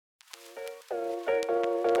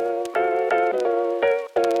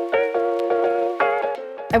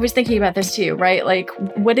I was thinking about this too, right? Like,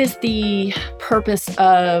 what is the purpose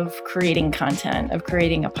of creating content, of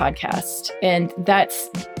creating a podcast? And that's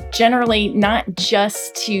generally not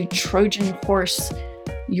just to Trojan horse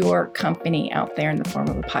your company out there in the form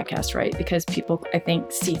of a podcast, right? Because people, I think,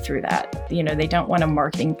 see through that. They don't want a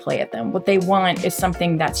marketing play at them. What they want is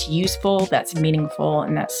something that's useful, that's meaningful,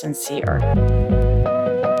 and that's sincere.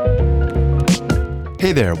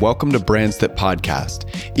 Hey there, welcome to Brands That Podcast.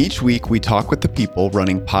 Each week, we talk with the people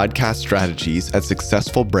running podcast strategies at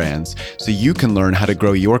successful brands so you can learn how to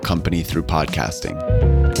grow your company through podcasting.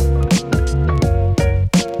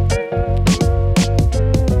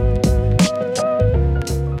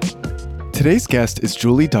 Today's guest is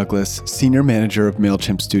Julie Douglas, Senior Manager of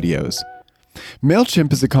MailChimp Studios.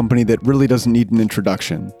 MailChimp is a company that really doesn't need an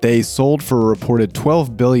introduction. They sold for a reported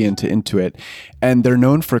 $12 billion to Intuit, and they're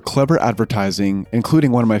known for clever advertising,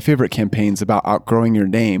 including one of my favorite campaigns about outgrowing your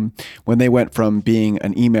name when they went from being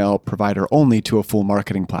an email provider only to a full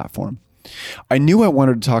marketing platform. I knew I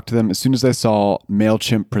wanted to talk to them as soon as I saw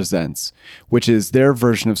MailChimp Presents, which is their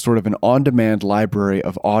version of sort of an on-demand library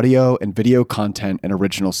of audio and video content and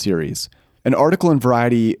original series. An article in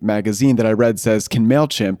Variety magazine that I read says, can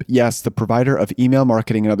MailChimp, yes, the provider of email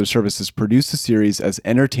marketing and other services, produce a series as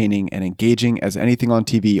entertaining and engaging as anything on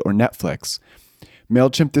TV or Netflix?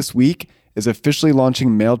 MailChimp this week is officially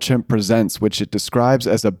launching MailChimp Presents, which it describes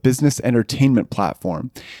as a business entertainment platform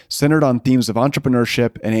centered on themes of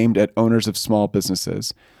entrepreneurship and aimed at owners of small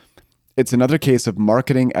businesses. It's another case of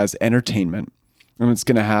marketing as entertainment, and it's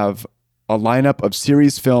going to have a lineup of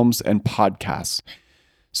series, films, and podcasts.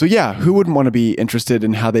 So yeah, who wouldn't want to be interested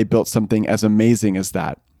in how they built something as amazing as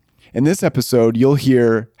that? In this episode, you'll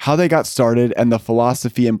hear how they got started and the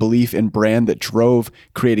philosophy and belief in brand that drove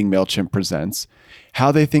creating MailChimp Presents,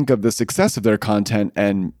 how they think of the success of their content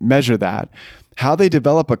and measure that, how they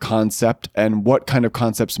develop a concept and what kind of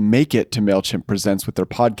concepts make it to MailChimp Presents with their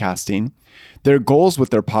podcasting, their goals with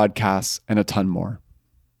their podcasts, and a ton more.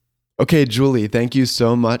 Okay, Julie, thank you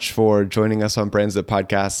so much for joining us on Brands That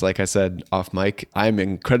Podcast. Like I said off mic, I'm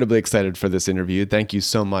incredibly excited for this interview. Thank you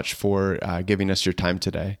so much for giving us your time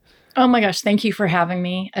today. Oh my gosh, thank you for having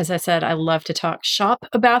me. As I said, I love to talk shop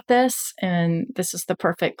about this, and this is the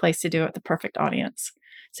perfect place to do it, the perfect audience.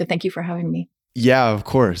 So thank you for having me. Yeah, of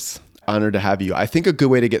course. Honored to have you. I think a good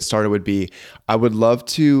way to get started would be, I would love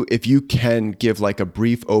to, if you can, give like a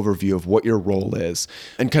brief overview of what your role is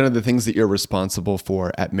and kind of the things that you're responsible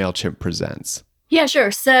for at MailChimp Presents. Yeah, sure.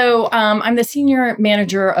 So I'm the senior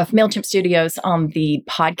manager of MailChimp Studios on the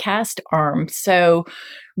podcast arm. So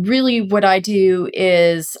really what I do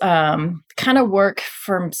is kind of work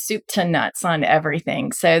from soup to nuts on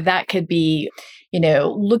everything. So that could be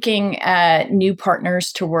looking at new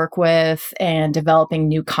partners to work with and developing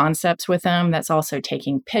new concepts with them. That's also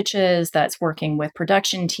taking pitches. That's working with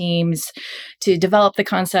production teams to develop the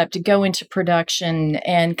concept, to go into production.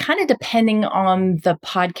 And kind of depending on the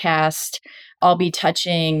podcast, I'll be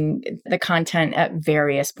touching the content at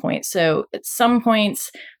various points. So at some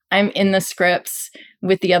points, I'm in the scripts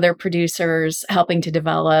with the other producers helping to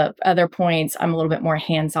develop. Other points, I'm a little bit more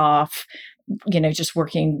hands-off, just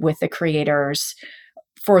working with the creators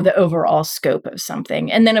for the overall scope of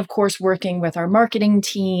something. And then, of course, working with our marketing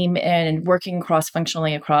team and working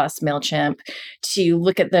cross-functionally across MailChimp to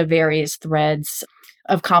look at the various threads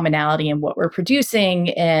of commonality in what we're producing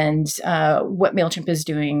and what MailChimp is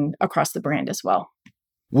doing across the brand as well.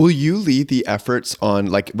 Will you lead the efforts on,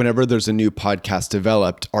 like, whenever there's a new podcast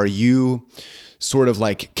developed, are you sort of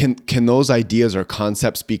like, can those ideas or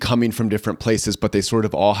concepts be coming from different places, but they sort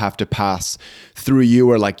of all have to pass through you,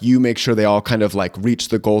 or like you make sure they all kind of like reach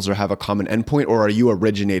the goals or have a common endpoint, or are you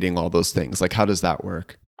originating all those things? Like, how does that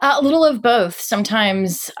work? A little of both.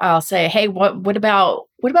 Sometimes I'll say, hey, what about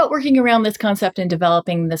working around this concept and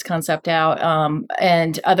developing this concept out?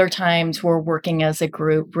 And other times we're working as a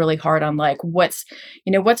group really hard on like, what's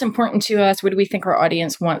important to us? What do we think our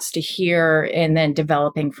audience wants to hear? And then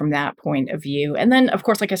developing from that point of view. And then, of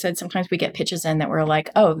course, like I said, sometimes we get pitches in that we're like,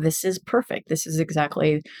 oh, this is perfect. This is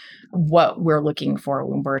exactly what we're looking for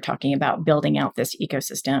when we're talking about building out this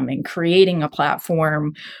ecosystem and creating a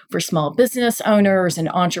platform for small business owners and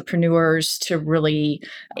entrepreneurs to really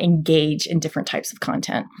engage in different types of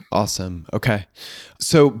content. Awesome. Okay.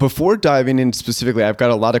 So before diving in specifically, I've got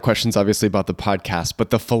a lot of questions obviously about the podcast, but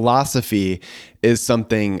the philosophy is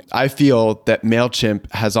something I feel that MailChimp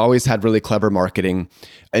has always had really clever marketing.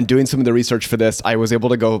 And doing some of the research for this, I was able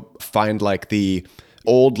to go find like the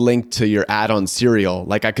old link to your ad on cereal.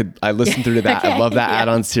 Like I listened through to that. I love that ad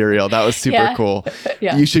on cereal. That was super cool.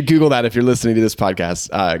 Yeah. You should Google that if you're listening to this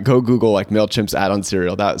podcast. Go Google like MailChimp's ad on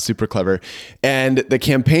cereal. That was super clever. And the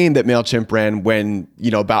campaign that MailChimp ran when,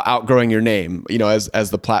 about outgrowing your name,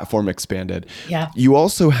 as the platform expanded. Yeah. You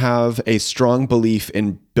also have a strong belief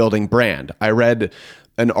in building brand. I read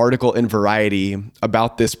an article in Variety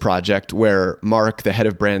about this project where Mark, the head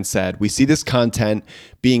of brand, said, "We see this content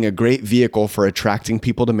being a great vehicle for attracting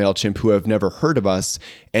people to MailChimp who have never heard of us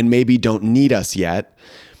and maybe don't need us yet.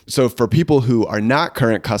 So for people who are not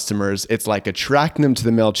current customers, it's like attracting them to the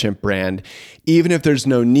MailChimp brand, even if there's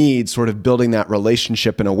no need, sort of building that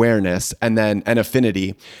relationship and awareness and then an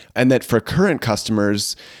affinity. And that for current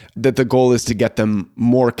customers, that the goal is to get them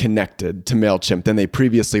more connected to MailChimp than they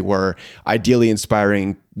previously were, ideally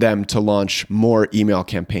inspiring them to launch more email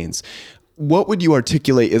campaigns." What would you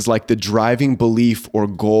articulate is like the driving belief or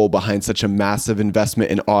goal behind such a massive investment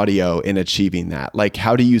in audio in achieving that? Like,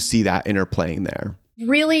 how do you see that interplaying there?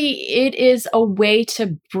 Really, it is a way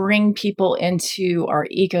to bring people into our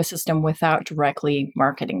ecosystem without directly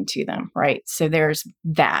marketing to them, right? So there's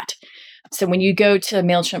that. So when you go to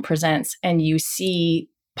MailChimp Presents and you see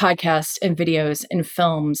podcasts and videos and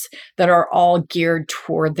films that are all geared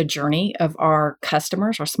toward the journey of our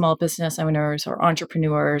customers, our small business owners, or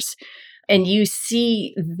entrepreneurs, and you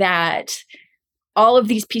see that all of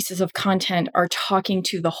these pieces of content are talking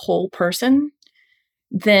to the whole person,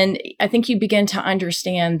 then I think you begin to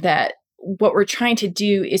understand that what we're trying to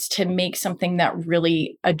do is to make something that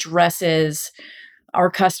really addresses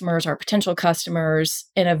our customers, our potential customers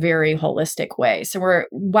in a very holistic way. So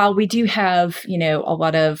while we do have, a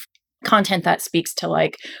lot of content that speaks to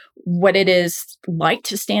like what it is like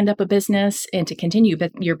to stand up a business and to continue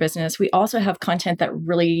your business, we also have content that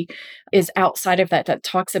really is outside of that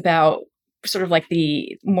talks about sort of like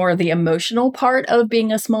the emotional part of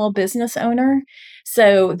being a small business owner.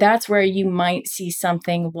 So that's where you might see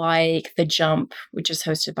something like The Jump, which is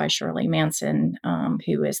hosted by Shirley Manson,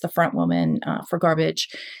 who is the front woman for Garbage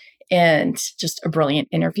and just a brilliant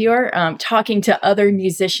interviewer, talking to other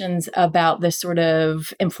musicians about this sort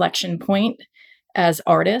of inflection point as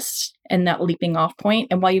artists and that leaping off point.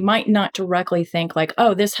 And while you might not directly think like,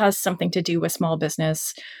 oh, this has something to do with small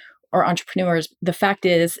business or entrepreneurs, the fact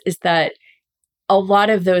is that a lot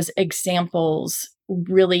of those examples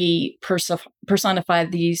really personify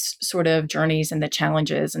these sort of journeys and the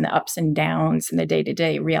challenges and the ups and downs and the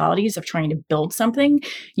day-to-day realities of trying to build something.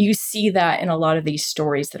 You see that in a lot of these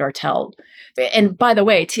stories that are told. And by the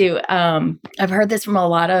way, too, I've heard this from a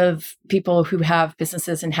lot of people who have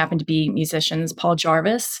businesses and happen to be musicians. Paul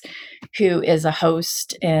Jarvis, who is a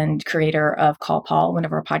host and creator of Call Paul, one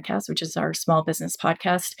of our podcasts, which is our small business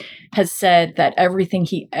podcast, has said that everything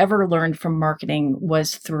he ever learned from marketing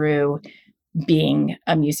was through being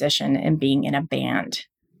a musician and being in a band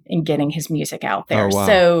and getting his music out there. Oh, wow.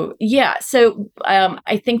 So, yeah. So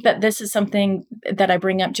I think that this is something that I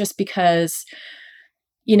bring up just because,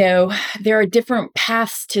 there are different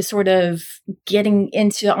paths to sort of getting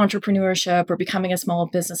into entrepreneurship or becoming a small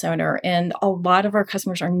business owner. And a lot of our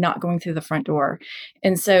customers are not going through the front door.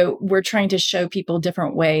 And so we're trying to show people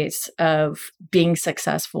different ways of being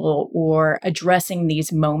successful or addressing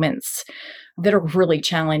these moments that are really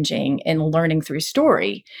challenging and learning through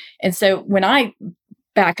story. And so when I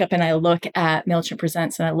back up and I look at MailChimp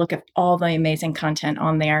Presents and I look at all the amazing content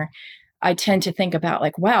on there, I tend to think about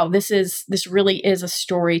like, wow, this really is a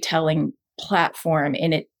storytelling platform,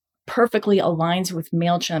 and it perfectly aligns with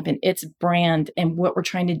MailChimp and its brand and what we're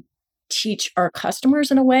trying to teach our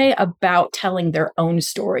customers in a way about telling their own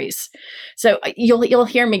stories. So you'll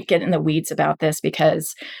hear me get in the weeds about this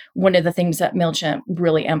because one of the things that MailChimp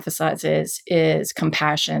really emphasizes is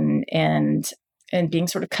compassion and being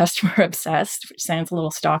sort of customer obsessed, which sounds a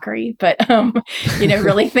little stalkery, but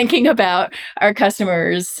really thinking about our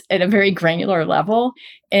customers at a very granular level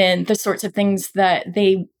and the sorts of things that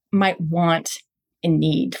they might want and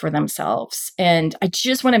need for themselves. And I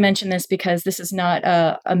just want to mention this because this is not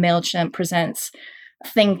a MailChimp Presents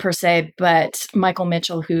thing per se, but Michael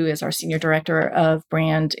Mitchell, who is our Senior Director of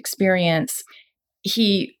Brand Experience,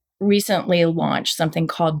 he recently launched something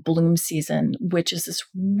called Bloom Season, which is this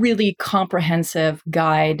really comprehensive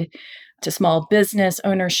guide to small business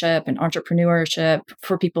ownership and entrepreneurship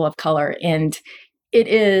for people of color. And it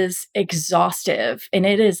is exhaustive, and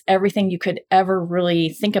it is everything you could ever really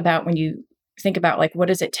think about when you think about like, what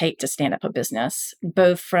does it take to stand up a business,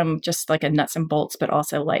 both from just like a nuts and bolts, but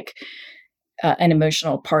also like an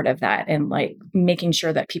emotional part of that and like making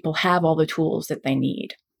sure that people have all the tools that they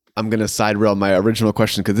need. I'm going to side rail my original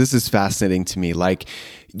question because this is fascinating to me. Like,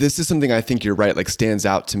 this is something I think you're right, like stands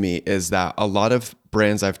out to me is that a lot of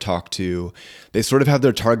brands I've talked to, they sort of have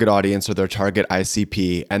their target audience or their target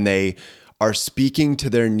ICP, and they are speaking to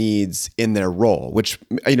their needs in their role, which,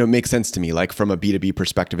 makes sense to me. Like from a B2B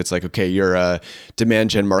perspective, it's like, okay, you're a demand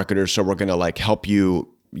gen marketer, so we're going to like help you,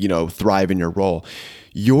 thrive in your role.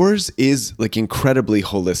 Yours is like incredibly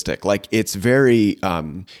holistic. Like it's very,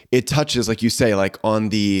 it touches, like you say, like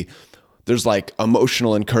there's like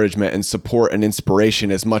emotional encouragement and support and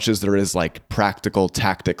inspiration as much as there is like practical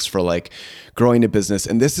tactics for like growing a business.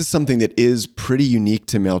 And this is something that is pretty unique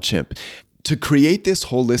to MailChimp. To create this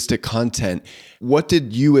holistic content, what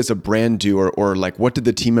did you as a brand do or like what did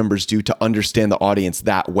the team members do to understand the audience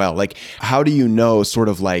that well? Like, how do you know sort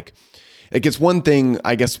of like it's one thing,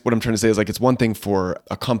 I guess what I'm trying to say is like, it's one thing for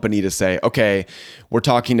a company to say, okay, we're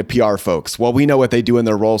talking to PR folks. Well, we know what they do in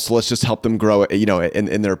their role, so let's just help them grow,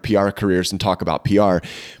 in their PR careers and talk about PR.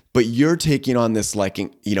 But you're taking on this like,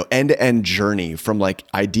 end-to-end journey from like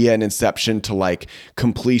idea and inception to like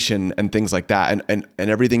completion and things like that and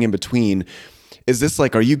everything in between. Is this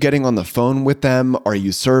like, are you getting on the phone with them? Are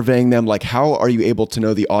you surveying them? Like, how are you able to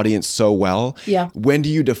know the audience so well? Yeah. When do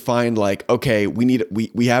you define like, okay,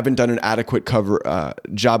 we haven't done an adequate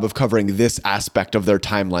job of covering this aspect of their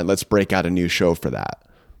timeline. Let's break out a new show for that.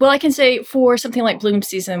 Well, I can say for something like Bloom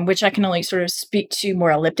Season, which I can only sort of speak to more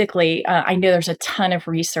elliptically, I know there's a ton of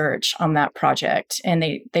research on that project, and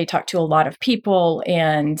they talked to a lot of people,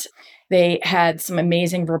 and they had some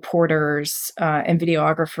amazing reporters and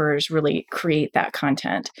videographers really create that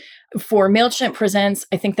content. For MailChimp Presents,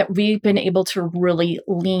 I think that we've been able to really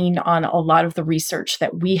lean on a lot of the research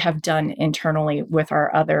that we have done internally with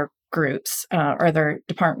our other groups or other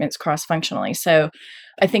departments cross-functionally. So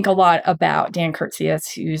I think a lot about Dan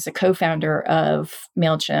Curtsius, who's a co-founder of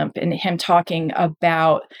MailChimp, and him talking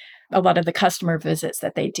about a lot of the customer visits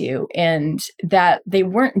that they do, and that they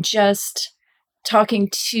weren't just talking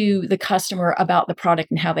to the customer about the product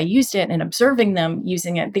and how they used it and observing them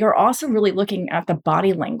using it. They were also really looking at the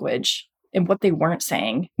body language and what they weren't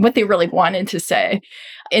saying, what they really wanted to say.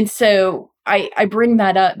 And so I bring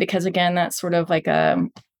that up because, again, that's sort of like a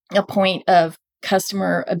point of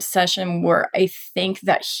customer obsession where I think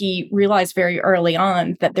that he realized very early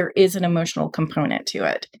on that there is an emotional component to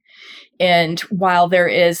it. And while there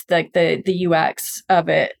is the UX of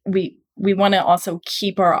it, we want to also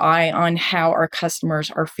keep our eye on how our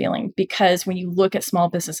customers are feeling, because when you look at small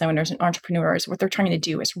business owners and entrepreneurs, what they're trying to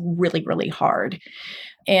do is really, really hard.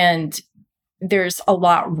 And there's a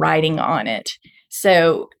lot riding on it.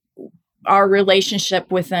 So our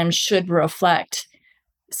relationship with them should reflect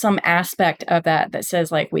some aspect of that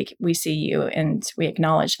says like, we see you and we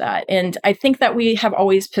acknowledge that. And I think that we have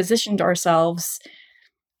always positioned ourselves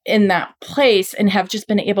in that place and have just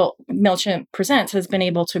been able, MailChimp Presents has been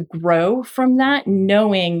able to grow from that,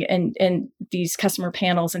 knowing and these customer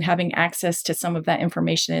panels and having access to some of that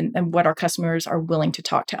information and what our customers are willing to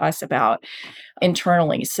talk to us about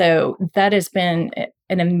internally. So that has been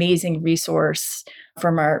an amazing resource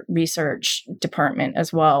from our research department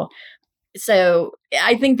as well. So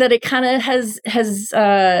I think that it kind of has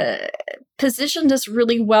positioned us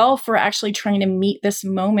really well for actually trying to meet this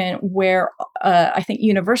moment where I think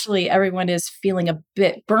universally everyone is feeling a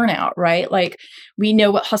bit burnout, right? Like we know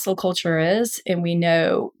what hustle culture is, and we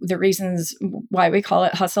know the reasons why we call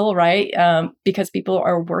it hustle, right? Because people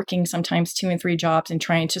are working sometimes 2 and 3 jobs and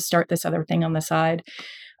trying to start this other thing on the side.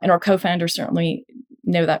 And our co-founders certainly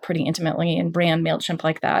know that pretty intimately and ran MailChimp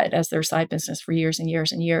like that as their side business for years and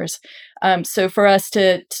years and years. So for us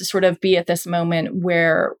to sort of be at this moment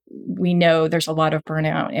where we know there's a lot of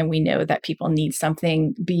burnout and we know that people need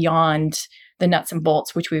something beyond the nuts and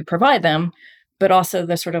bolts, which we provide them, but also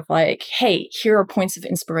the sort of like, hey, here are points of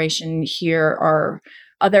inspiration. Here are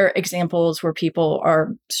other examples where people are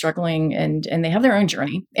struggling and they have their own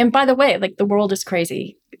journey. And by the way, like the world is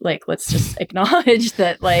crazy. Like, let's just acknowledge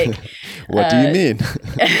that, like, what do you mean?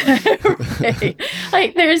 Right.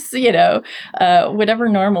 Like there's, whatever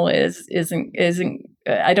normal isn't,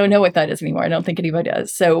 I don't know what that is anymore. I don't think anybody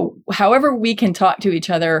does. So however we can talk to each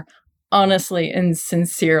other honestly and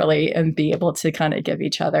sincerely and be able to kind of give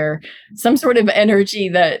each other some sort of energy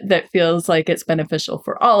that feels like it's beneficial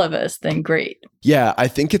for all of us, then great. Yeah, I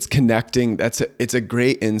think it's connecting. It's a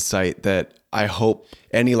great insight that I hope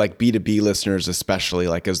any like B2B listeners, especially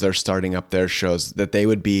like as they're starting up their shows, that they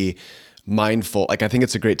would be mindful. Like, I think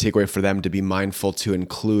it's a great takeaway for them to be mindful to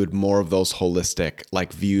include more of those holistic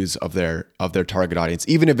like views of their target audience,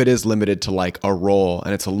 even if it is limited to like a role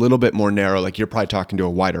and it's a little bit more narrow. Like you're probably talking to a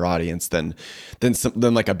wider audience than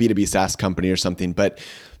like a B2B SaaS company or something. But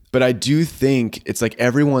But I do think it's like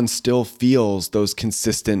everyone still feels those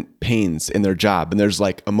consistent pains in their job, and there's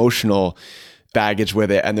like emotional baggage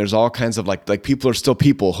with it, and there's all kinds of like people are still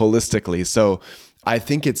people holistically. So I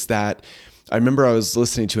think it's that. I remember I was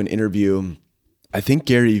listening to an interview. I think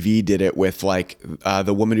Gary Vee did it with like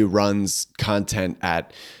the woman who runs content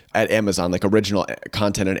at Amazon, like original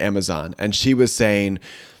content at Amazon, and she was saying,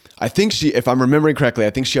 I think she, if I'm remembering correctly, I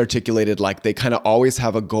think she articulated like they kind of always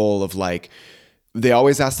have a goal of like, they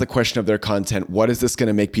always ask the question of their content, what is this going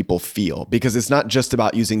to make people feel? Because it's not just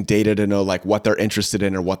about using data to know like what they're interested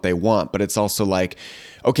in or what they want, but it's also like,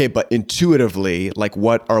 okay, but intuitively, like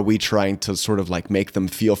what are we trying to sort of like make them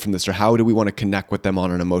feel from this, or how do we want to connect with them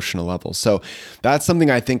on an emotional level? So that's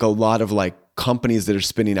something I think a lot of like companies that are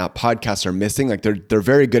spinning out podcasts are missing. Like they're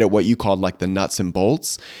very good at what you called like the nuts and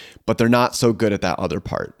bolts, but they're not so good at that other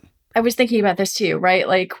part. I was thinking about this too, right?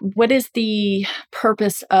 Like, what is the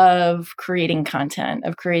purpose of creating content,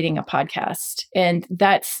 of creating a podcast? And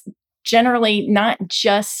that's generally not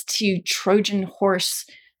just to Trojan horse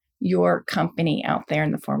your company out there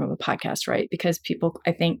in the form of a podcast, right? Because people,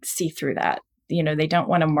 I think, see through that. They don't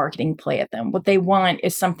want a marketing play at them. What they want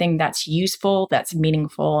is something that's useful, that's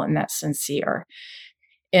meaningful, and that's sincere.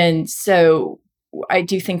 And so I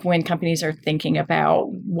do think when companies are thinking about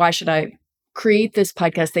why should I create this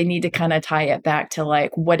podcast, they need to kind of tie it back to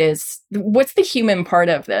like, what's the human part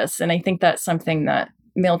of this? And I think that's something that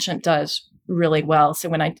MailChimp does really well. So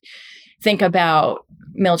when I think about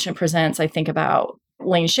MailChimp Presents, I think about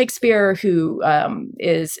Lane Shakespeare, who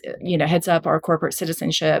is, heads up our corporate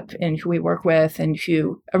citizenship and who we work with, and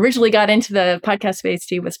who originally got into the podcast space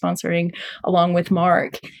too with sponsoring along with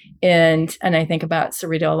Mark. And I think about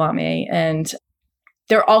Sarita Alame, and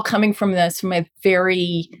they're all coming from a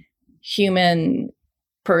very human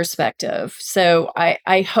perspective. So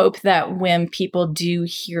I hope that when people do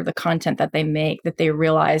hear the content that they make, that they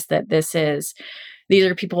realize that these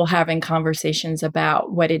are people having conversations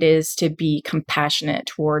about what it is to be compassionate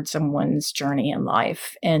towards someone's journey in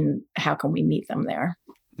life and how can we meet them there.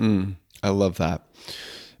 I love that.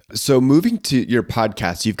 So moving to your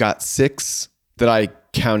podcast, you've got 6 that I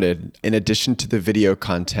counted in addition to the video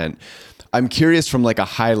content. I'm curious from like a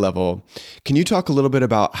high level, can you talk a little bit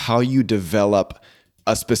about how you develop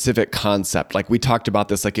a specific concept? Like we talked about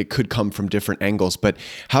this, like it could come from different angles, but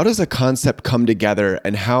how does a concept come together,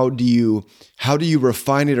 and how do you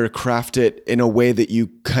refine it or craft it in a way that you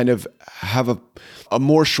kind of have a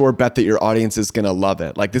more sure bet that your audience is going to love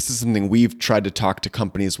it? Like this is something we've tried to talk to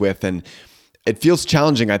companies with, and it feels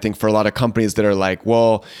challenging, I think, for a lot of companies that are like,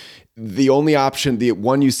 well, the only option, the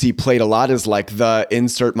one you see played a lot is like the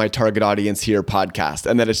insert my target audience here podcast.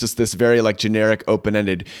 And then it's just this very like generic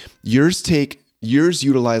open-ended. Yours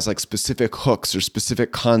utilize like specific hooks or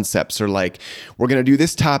specific concepts, or like, we're going to do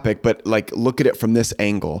this topic, but like look at it from this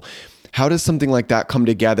angle. How does something like that come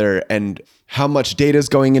together, and how much data is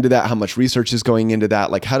going into that? How much research is going into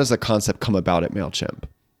that? Like, how does a concept come about at MailChimp?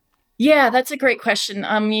 Yeah, that's a great question.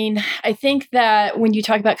 I mean, I think that when you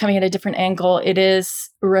talk about coming at a different angle, it is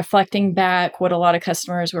reflecting back what a lot of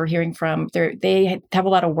customers we're hearing from. They have a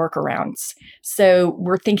lot of workarounds. So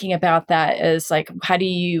we're thinking about that as like, how do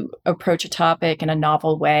you approach a topic in a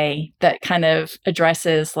novel way that kind of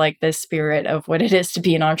addresses like the spirit of what it is to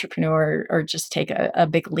be an entrepreneur or just take a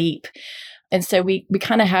big leap. And so we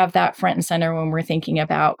kind of have that front and center when we're thinking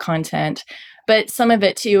about content. But some of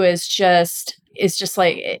it too is just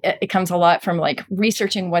like, it comes a lot from like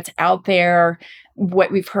researching what's out there,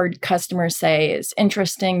 what we've heard customers say is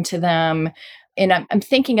interesting to them. And I'm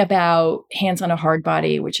thinking about Hands on a Hard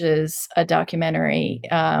Body, which is a documentary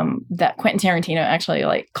that Quentin Tarantino actually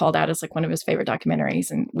like called out as like one of his favorite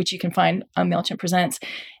documentaries, and which you can find on MailChimp Presents.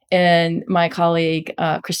 And my colleague,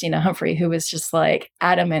 Christina Humphrey, who was just like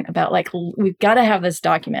adamant about like, we've got to have this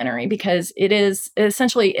documentary because it is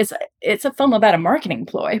essentially, it's a film about a marketing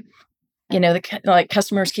ploy. Like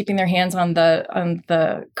customers keeping their hands on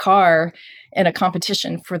the car in a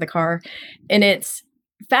competition for the car. And it's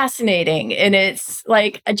fascinating. And it's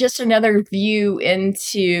like just another view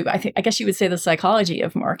into, I guess you would say, the psychology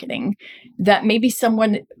of marketing that maybe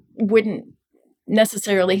someone wouldn't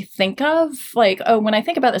necessarily think of. Like, oh, when I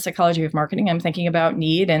think about the psychology of marketing, I'm thinking about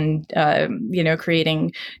need and,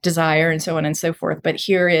 creating desire and so on and so forth. But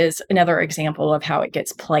here is another example of how it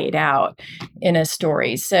gets played out in a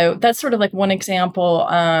story. So that's sort of like one example.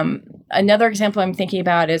 Another example I'm thinking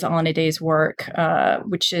about is All in a Day's Work,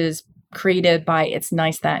 which is created by It's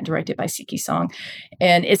Nice That and directed by Siki Song.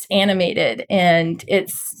 And it's animated and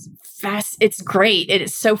it's fast. It's great. It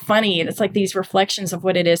is so funny. And it's like these reflections of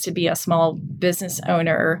what it is to be a small business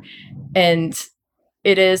owner. And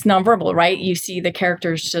it is nonverbal, right? You see the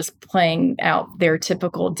characters just playing out their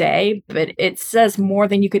typical day, but it says more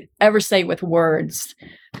than you could ever say with words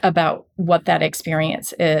about what that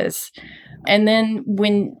experience is. And then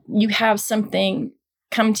when you have something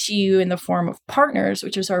come to you in the form of Partners,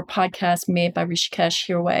 which is our podcast made by Rishikesh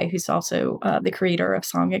Hirway, who's also the creator of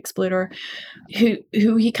Song Exploder, who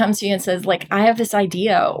he comes to you and says, like, I have this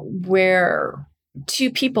idea where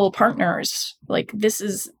two people partners, like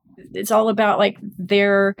it's all about like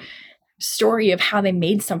their story of how they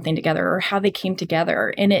made something together or how they came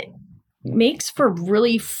together. And it makes for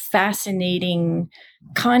really fascinating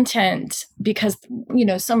content because,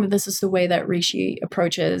 some of this is the way that Rishi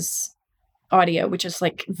approaches audio, which is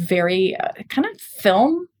like very kind of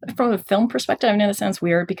film from a film perspective. I know that sounds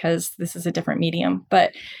weird because this is a different medium,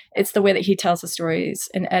 but it's the way that he tells the stories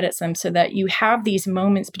and edits them so that you have these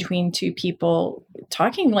moments between two people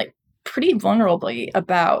talking like pretty vulnerably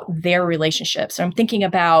about their relationship. So I'm thinking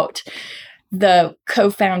about the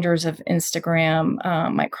co-founders of Instagram,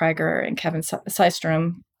 Mike Krieger and Kevin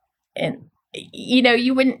Systrom. And,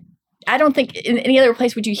 I don't think in any other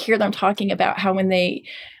place would you hear them talking about how when they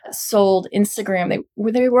sold Instagram,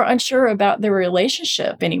 they were unsure about their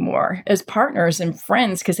relationship anymore as partners and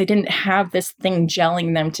friends because they didn't have this thing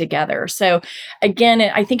gelling them together. So again,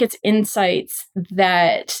 I think it's insights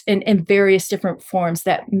that in various different forms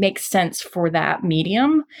that make sense for that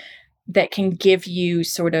medium that can give you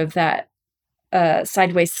sort of that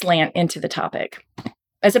sideways slant into the topic,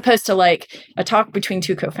 as opposed to like a talk between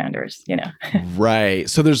two co-founders, Right.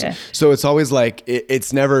 So so it's always like,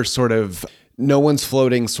 it's never sort of, no one's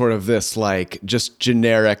floating sort of this like just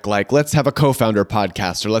generic, like, let's have a co-founder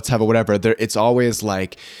podcast or let's have a whatever. It's always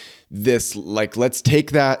like this, like, let's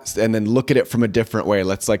take that and then look at it from a different way.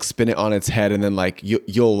 Let's like spin it on its head. And then like,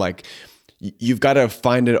 you've got to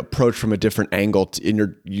find an approach from a different angle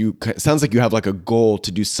it sounds like you have like a goal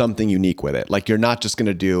to do something unique with it. Like you're not just going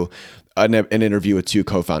to do an interview with two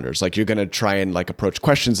co-founders. Like you're going to try and like approach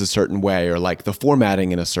questions a certain way or like the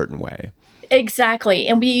formatting in a certain way. Exactly.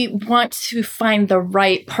 And we want to find the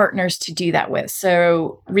right partners to do that with.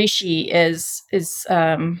 So Rishi is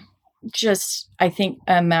just, I think,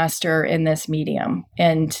 a master in this medium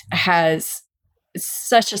and has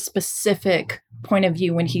such a specific point of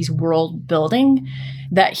view when he's world building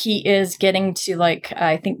that he is getting to like,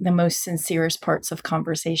 I think the most sincerest parts of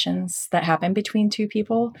conversations that happen between two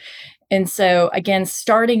people. And so again,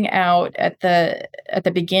 starting out at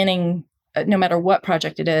the beginning, no matter what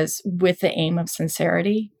project it is, with the aim of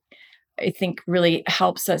sincerity, I think really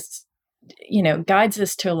helps us, guides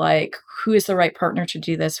us to like, who is the right partner to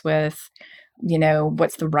do this with,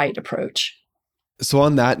 what's the right approach. So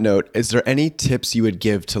on that note, is there any tips you would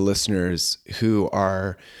give to listeners who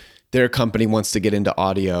their company wants to get into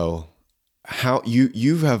audio? How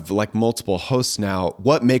you have like multiple hosts now.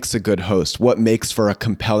 What makes a good host? What makes for a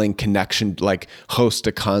compelling connection, like host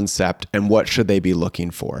to concept, and what should they be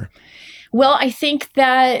looking for? Well, I think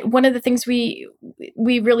that one of the things we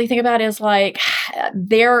really think about is like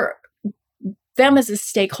them as a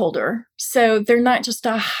stakeholder. So they're not just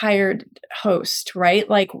a hired host, right?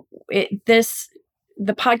 Like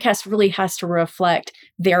the podcast really has to reflect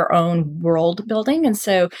their own world building. And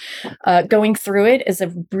so going through it is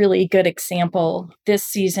a really good example. This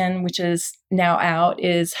season, which is now out,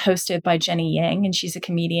 is hosted by Jenny Yang, and she's a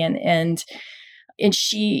comedian. And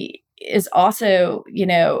she is also,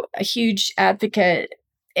 a huge advocate.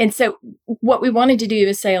 And so what we wanted to do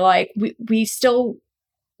is say, like, we still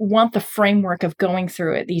want the framework of going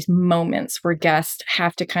through it, these moments where guests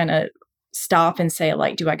have to kind of stop and say,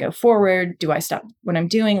 like, do I go forward? Do I stop what I'm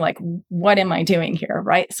doing? Like, what am I doing here?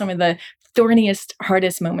 Right? Some of the thorniest,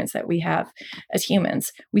 hardest moments that we have as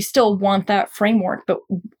humans. We still want that framework, but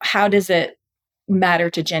how does it matter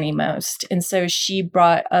to Jenny most? And so she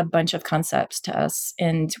brought a bunch of concepts to us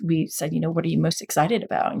and we said, what are you most excited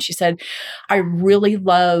about? And she said, I really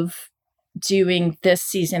love doing this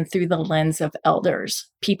season through the lens of elders,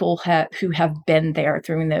 people who have been there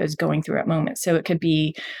through those going through it moments. So it could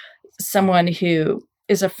be someone who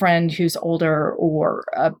is a friend who's older or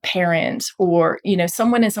a parent or,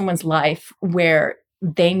 someone in someone's life where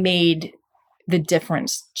they made the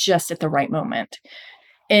difference just at the right moment.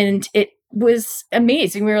 And it was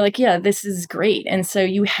amazing. We were like, yeah, this is great. And so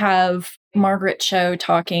you have Margaret Cho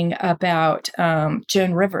talking about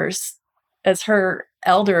Joan Rivers as her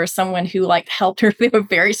elder, someone who like helped her through a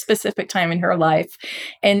very specific time in her life.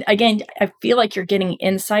 And again, I feel like you're getting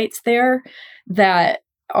insights there that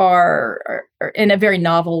are in a very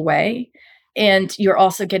novel way. And you're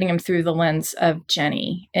also getting them through the lens of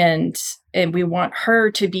Jenny. And we want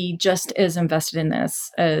her to be just as invested in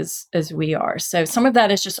this as we are. So some of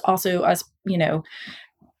that is just also us,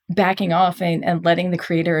 backing off and letting the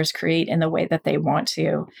creators create in the way that they want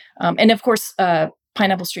to. And of course,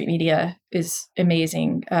 Pineapple Street Media is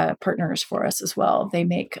amazing partners for us as well. They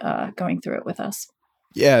make going through it with us.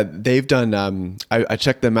 Yeah, they've done. I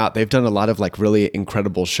checked them out. They've done a lot of like really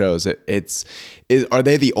incredible shows. Are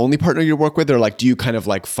they the only partner you work with, or like do you kind of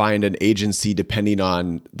like find an agency depending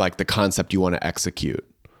on like the concept you want to execute?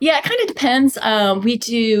 Yeah, it kind of depends. We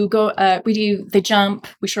do The Jump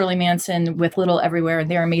with Shirley Manson with Little Everywhere.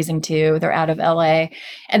 They're amazing too. They're out of LA.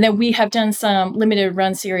 And then we have done some limited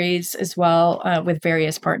run series as well with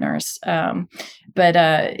various partners.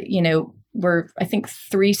 We're, I think,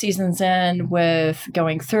 3 seasons in with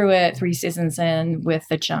Going Through It, 3 seasons in with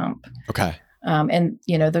The Jump. Okay.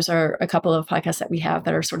 Those are a couple of podcasts that we have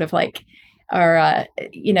that are sort of like our,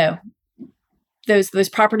 those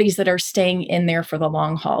properties that are staying in there for the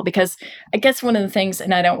long haul. Because I guess one of the things,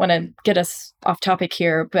 and I don't want to get us off topic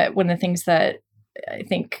here, but one of the things that I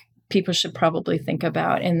think people should probably think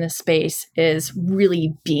about in this space is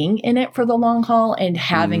really being in it for the long haul and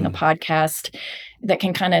having a podcast that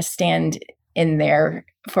can kind of stand in there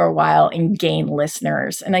for a while and gain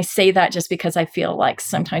listeners. And I say that just because I feel like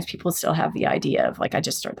sometimes people still have the idea of like, I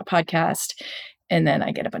just start the podcast and then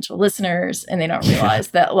I get a bunch of listeners, and they don't realize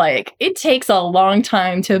that like it takes a long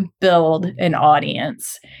time to build an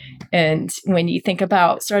audience. And when you think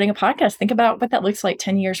about starting a podcast, think about what that looks like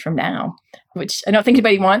 10 years from now, which I don't think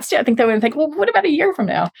anybody wants to. I think they would think, well, what about a year from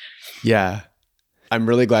now? Yeah. I'm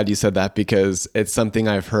really glad you said that because it's something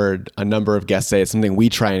I've heard a number of guests say. It's something we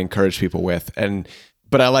try and encourage people with.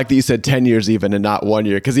 But I like that you said 10 years even and not 1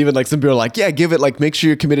 year. Because even like some people are like, yeah, give it, like, make sure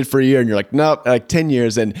you're committed for a year. And you're like, no, like 10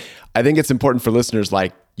 years. And I think it's important for listeners,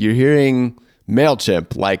 like you're hearing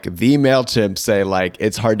MailChimp, like the MailChimp say like,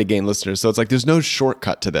 it's hard to gain listeners. So it's like, there's no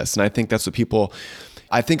shortcut to this. And I think that's what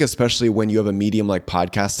I think especially when you have a medium like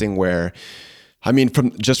podcasting where, I mean,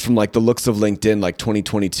 from like the looks of LinkedIn, like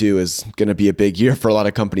 2022 is going to be a big year for a lot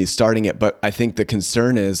of companies starting it. But I think the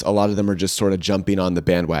concern is a lot of them are just sort of jumping on the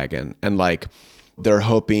bandwagon and like they're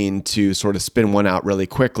hoping to sort of spin one out really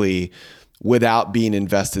quickly without being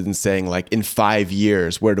invested in saying like in 5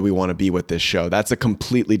 years, where do we want to be with this show? That's a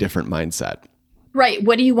completely different mindset. Right.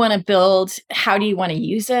 What do you want to build? How do you want to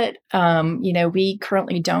use it? We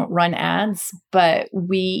currently don't run ads, but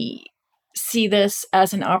we see this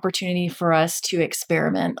as an opportunity for us to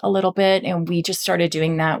experiment a little bit. And we just started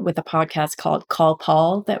doing that with a podcast called Call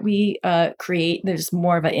Paul that we create. There's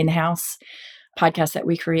more of an in-house podcast that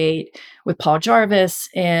we create with Paul Jarvis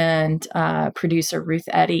and producer Ruth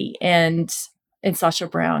Eddy and Sasha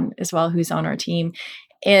Brown as well, who's on our team.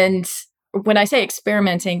 And when I say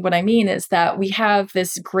experimenting, what I mean is that we have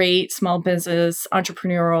this great small business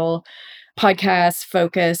entrepreneurial podcast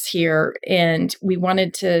focus here. And we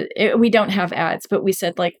don't have ads, but we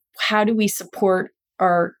said like, how do we support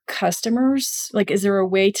our customers? Like, is there a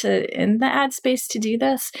way in the ad space to do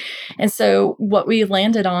this? And so what we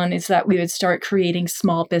landed on is that we would start creating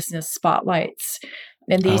small business spotlights.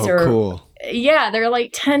 And these are cool. Yeah, they're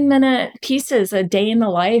like 10-minute pieces, a day in the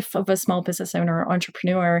life of a small business owner or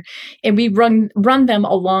entrepreneur. And we run them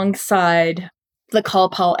alongside the Call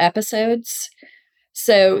Paul episodes.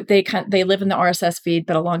 So they live in the RSS feed,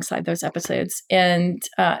 but alongside those episodes. And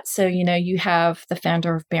so, you have the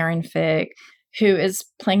founder of Baron Fig, who is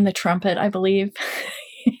playing the trumpet, I believe,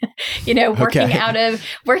 working out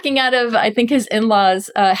of, I think, his in-laws'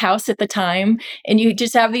 house at the time. And you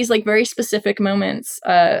just have these like very specific moments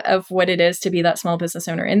of what it is to be that small business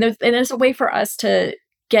owner. And there's a way for us to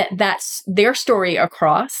get their story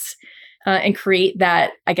across and create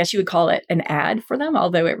that, I guess you would call it an ad for them,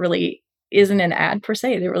 although it really isn't an ad per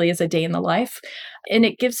se. It really is a day in the life. And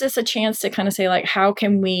it gives us a chance to kind of say, like, how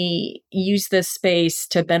can we use this space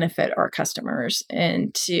to benefit our customers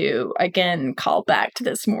and to, again, call back to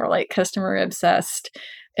this more like customer obsessed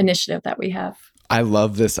initiative that we have. I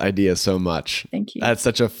love this idea so much. Thank you. That's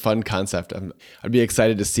such a fun concept. I'd be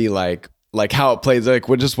excited to see like how it plays, like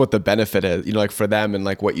what the benefit is, like for them and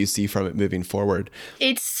like what you see from it moving forward.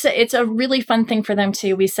 It's a really fun thing for them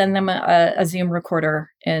too. We send them a Zoom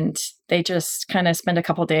recorder and they just kind of spend a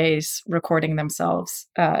couple days recording themselves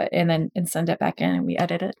and send it back in and we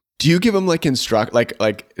edit it. Do you give them like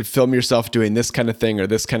like film yourself doing this kind of thing or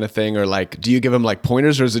this kind of thing? Or like, do you give them like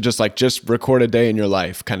pointers or is it just record a day in your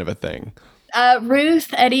life kind of a thing?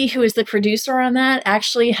 Ruth Eddy, who is the producer on that,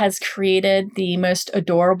 actually has created the most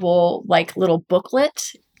adorable like little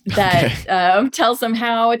booklet that tells them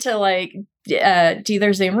how to like do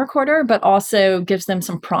their Zoom recorder, but also gives them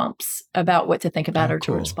some prompts about what to think about or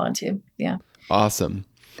cool. to respond to. Yeah. Awesome.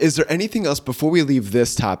 Is there anything else before we leave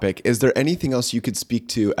this topic? Is there anything else you could speak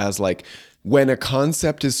to as like when a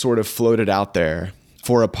concept is sort of floated out there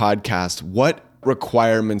for a podcast, what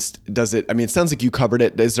requirements does it? I mean, it sounds like you covered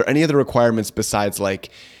it. Is there any other requirements besides like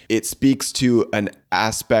it speaks to an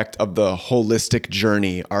aspect of the holistic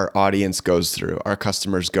journey our audience goes through, our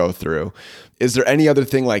customers go through? Is there any other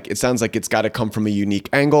thing? Like it sounds like it's got to come from a unique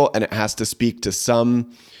angle and it has to speak to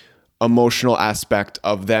some emotional aspect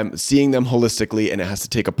of them, seeing them holistically, and it has to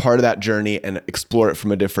take a part of that journey and explore it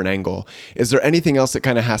from a different angle. Is there anything else that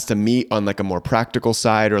kind of has to meet on like a more practical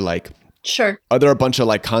side, or like, sure, are there a bunch of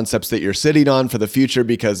like concepts that you're sitting on for the future?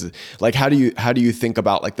 Because like, how do you think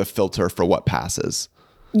about like the filter for what passes?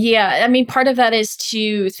 Yeah, I mean, part of that is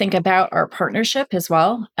to think about our partnership as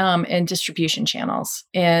well, and distribution channels,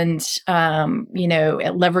 and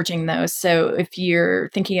leveraging those. So if you're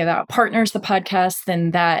thinking about partners, the podcast,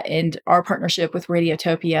 then that, and our partnership with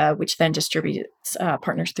Radiotopia, which then distributes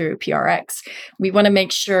partners through PRX, we want to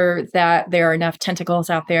make sure that there are enough tentacles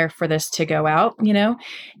out there for this to go out. And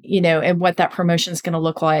what that promotion is going to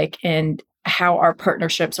look like, and how our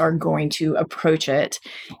partnerships are going to approach it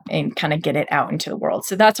and kind of get it out into the world.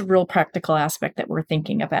 So that's a real practical aspect that we're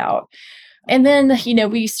thinking about. And then,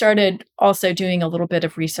 we started also doing a little bit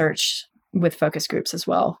of research with focus groups as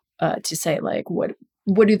well, to say like, what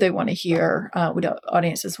do they want to hear? What do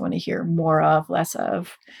audiences want to hear more of, less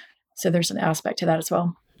of? So there's an aspect to that as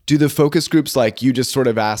well. Do the focus groups, like you just sort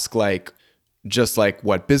of ask like, just like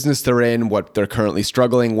what business they're in, what they're currently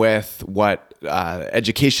struggling with, what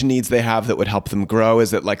education needs they have that would help them grow?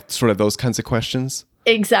 Is it like sort of those kinds of questions?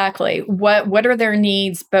 Exactly. What are their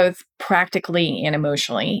needs, both practically and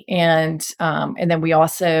emotionally? And then we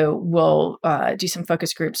also will do some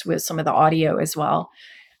focus groups with some of the audio as well,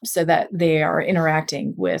 so that they are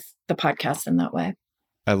interacting with the podcast in that way.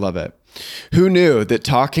 I love it. Who knew that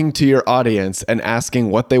talking to your audience and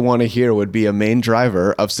asking what they want to hear would be a main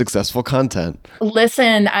driver of successful content?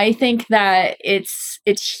 Listen, I think that it's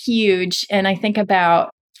huge. And I think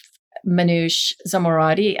about Manoush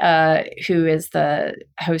Zomorodi, who is the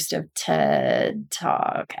host of TED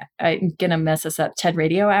Talk. I'm going to mess this up, TED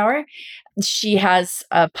Radio Hour. She has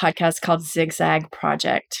a podcast called Zigzag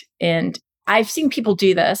Project. And I've seen people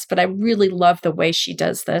do this, but I really love the way she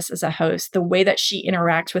does this as a host, the way that she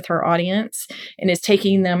interacts with her audience and is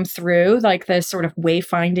taking them through like this sort of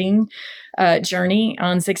wayfinding journey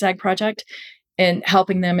on Zigzag Project, and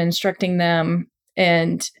helping them, instructing them,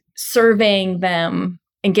 and surveying them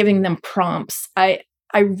and giving them prompts. I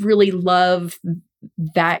really love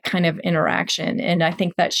that kind of interaction. And I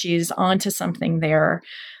think that she's onto something there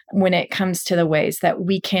when it comes to the ways that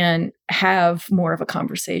we can have more of a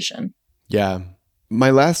conversation. Yeah. My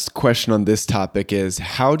last question on this topic is,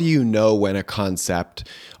 how do you know when a concept,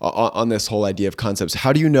 on this whole idea of concepts,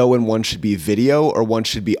 how do you know when one should be video or one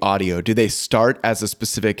should be audio? Do they start as a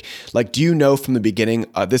specific, like, do you know from the beginning,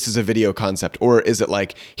 this is a video concept? Or is it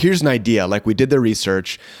like, here's an idea, like we did the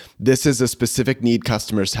research, this is a specific need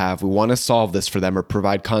customers have, we want to solve this for them or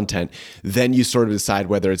provide content, then you sort of decide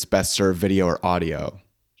whether it's best served video or audio?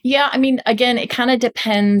 Yeah, I mean, again, it kind of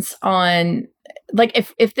depends on, like,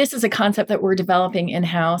 if this is a concept that we're developing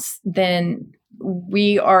in-house, then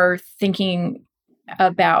we are thinking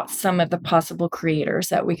about some of the possible creators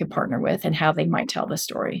that we could partner with and how they might tell the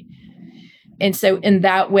story. And so in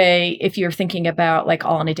that way, if you're thinking about like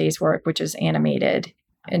All in a Day's Work, which is animated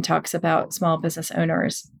and talks about small business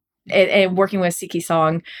owners and working with Siki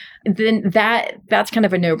Song, then that's kind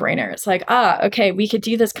of a no-brainer. It's like, okay, we could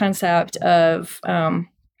do this concept of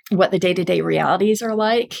what the day-to-day realities are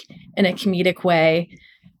like in a comedic way,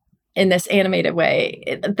 in this animated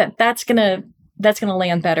way. That's gonna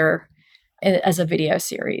land better as a video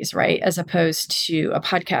series, right? As opposed to a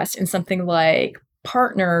podcast. And something like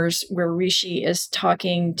Partners, where Rishi is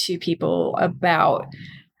talking to people about,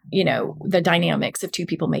 the dynamics of two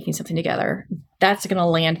people making something together, that's going to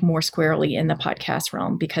land more squarely in the podcast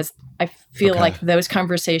realm, because I feel like those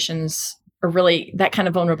conversations are really, that kind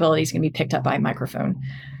of vulnerability is going to be picked up by a microphone.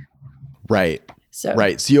 Right. So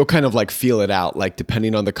you'll kind of like feel it out, like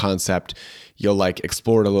depending on the concept, you'll like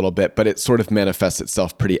explore it a little bit, but it sort of manifests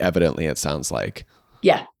itself pretty evidently, it sounds like.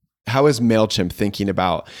 Yeah. How is MailChimp thinking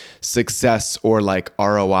about success or like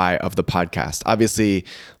ROI of the podcast? Obviously,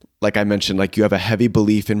 like I mentioned, like you have a heavy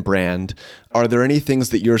belief in brand. Are there any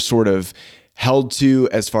things that you're sort of held to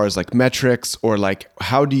as far as like metrics, or like,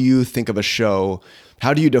 how do you think of a show?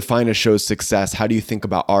 How do you define a show's success? How do you think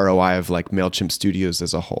about ROI of like MailChimp Studios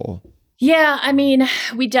as a whole? Yeah, I mean,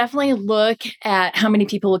 we definitely look at how many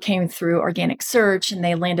people came through organic search and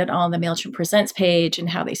they landed on the MailChimp Presents page and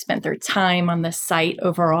how they spent their time on the site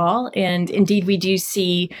overall. And indeed, we do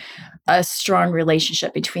see a strong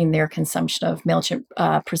relationship between their consumption of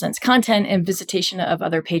MailChimp Presents content and visitation of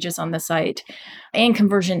other pages on the site and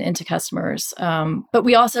conversion into customers. But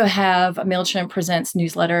we also have a MailChimp Presents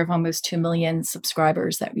newsletter of almost 2 million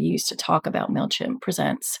subscribers that we use to talk about MailChimp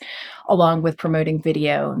Presents, along with promoting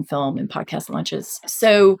video and film and podcast launches.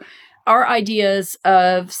 So our ideas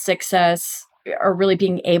of success are really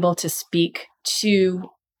being able to speak to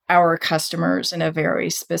our customers in a very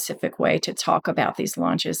specific way to talk about these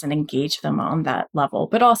launches and engage them on that level,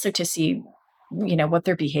 but also to see, what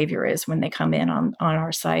their behavior is when they come in on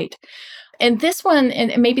our site. And this one,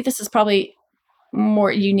 and maybe this is probably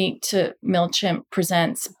more unique to MailChimp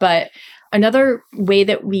Presents, but another way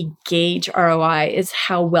that we gauge ROI is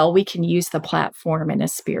how well we can use the platform in a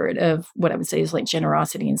spirit of what I would say is like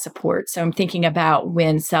generosity and support. So I'm thinking about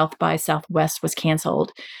when South by Southwest was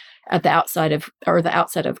canceled at the outset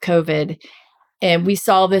of COVID. And we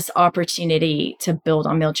saw this opportunity to build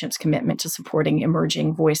on MailChimp's commitment to supporting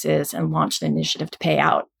emerging voices and launched an initiative to pay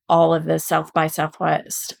out all of the South by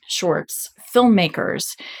Southwest Shorts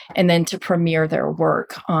filmmakers and then to premiere their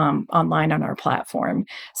work online on our platform.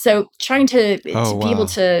 So trying to be able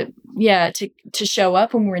to show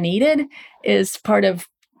up when we're needed is part of,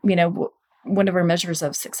 one of our measures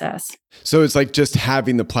of success. So it's like just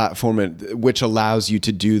having the platform which allows you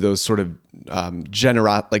to do those sort of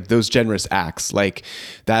those generous acts. Like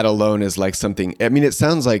that alone is like something. I mean, it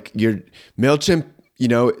sounds like your MailChimp,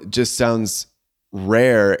 just sounds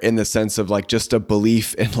rare in the sense of like just a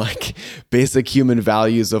belief in like basic human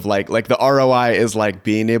values of like the ROI is like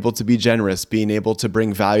being able to be generous, being able to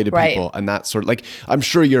bring value to people, and that sort of like, I'm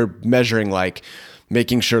sure you're measuring like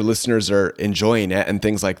making sure listeners are enjoying it and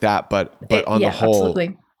things like that. But on the whole,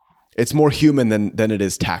 absolutely, it's more human than it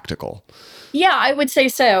is tactical. Yeah, I would say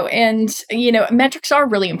so. And, metrics are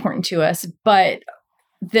really important to us, but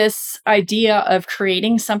this idea of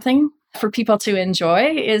creating something for people to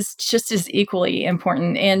enjoy is just as equally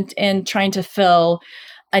important and trying to fill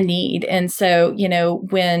a need. And so,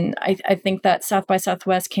 when I think that South by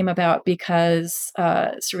Southwest came about because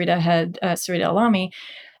Sarita Alami,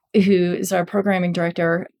 who is our programming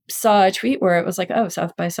director, saw a tweet where it was like, oh,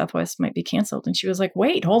 South by Southwest might be canceled. And she was like,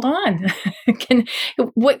 wait, hold on.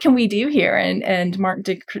 What can we do here? And Mark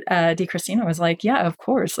DiCristina was like, yeah, of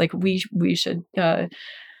course. Like we should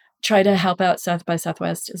try to help out South by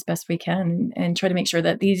Southwest as best we can and try to make sure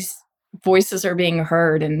that these voices are being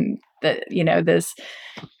heard and that,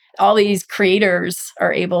 all these creators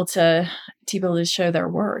are able to show their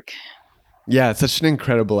work. Yeah, it's such an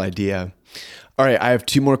incredible idea. All right, I have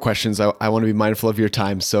two more questions. I want to be mindful of your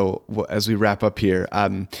time. So as we wrap up here,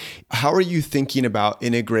 how are you thinking about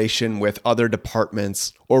integration with other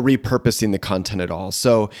departments or repurposing the content at all?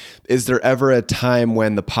 So is there ever a time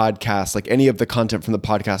when the podcast, like any of the content from the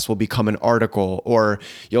podcast will become an article, or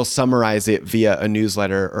you'll summarize it via a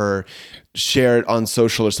newsletter or share it on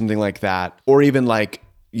social or something like that? Or even like,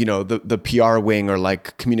 the PR wing or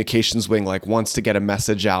like communications wing, like wants to get a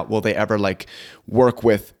message out, will they ever like work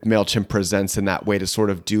with MailChimp Presents in that way to sort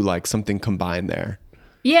of do like something combined there?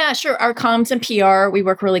 Yeah, sure. Our comms and PR, we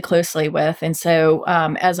work really closely with. And so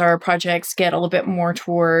as our projects get a little bit more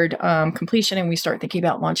toward completion and we start thinking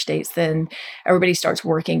about launch dates, then everybody starts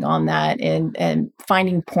working on that and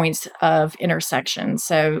finding points of intersection.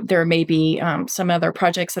 So there may be some other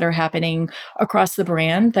projects that are happening across the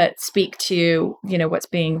brand that speak to, what's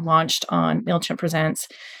being launched on MailChimp Presents.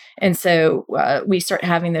 And so we start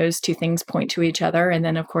having those two things point to each other. And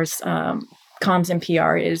then, of course, comms and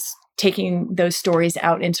PR is taking those stories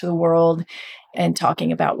out into the world and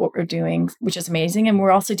talking about what we're doing, which is amazing. And we're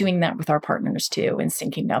also doing that with our partners too and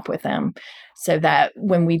syncing up with them so that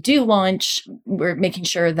when we do launch, we're making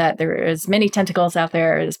sure that there are as many tentacles out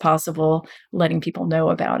there as possible, letting people know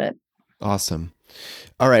about it. Awesome.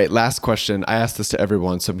 All right, last question. I asked this to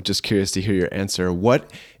everyone, so I'm just curious to hear your answer.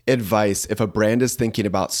 What advice, if a brand is thinking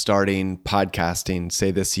about starting podcasting, say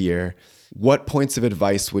this year, what points of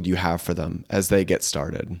advice would you have for them as they get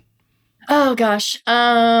started? Oh gosh.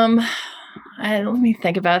 Let me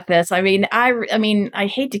think about this. I mean, I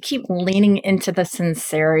hate to keep leaning into the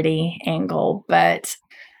sincerity angle, but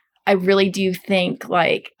I really do think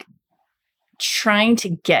like trying to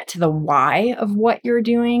get to the why of what you're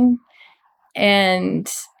doing and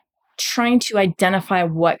trying to identify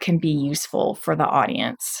what can be useful for the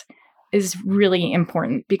audience is really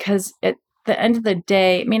important because at the end of the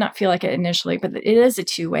day, it may not feel like it initially, but it is a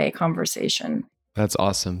two-way conversation. That's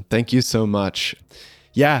awesome. Thank you so much.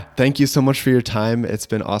 Yeah, thank you so much for your time. It's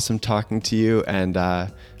been awesome talking to you, and I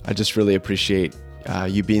just really appreciate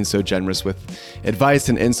you being so generous with advice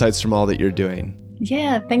and insights from all that you're doing.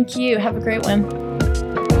 Yeah, thank you. Have a great one.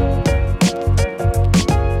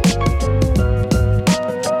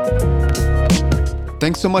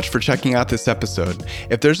 Thanks so much for checking out this episode.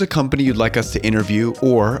 If there's a company you'd like us to interview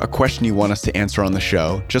or a question you want us to answer on the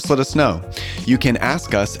show, just let us know. You can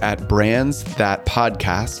ask us at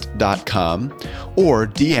brandsthatpodcast.com or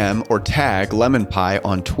DM or tag Lemon Pie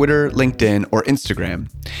on Twitter, LinkedIn, or Instagram.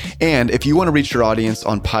 And if you want to reach your audience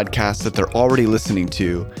on podcasts that they're already listening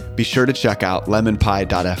to, be sure to check out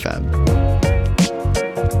lemonpie.fm.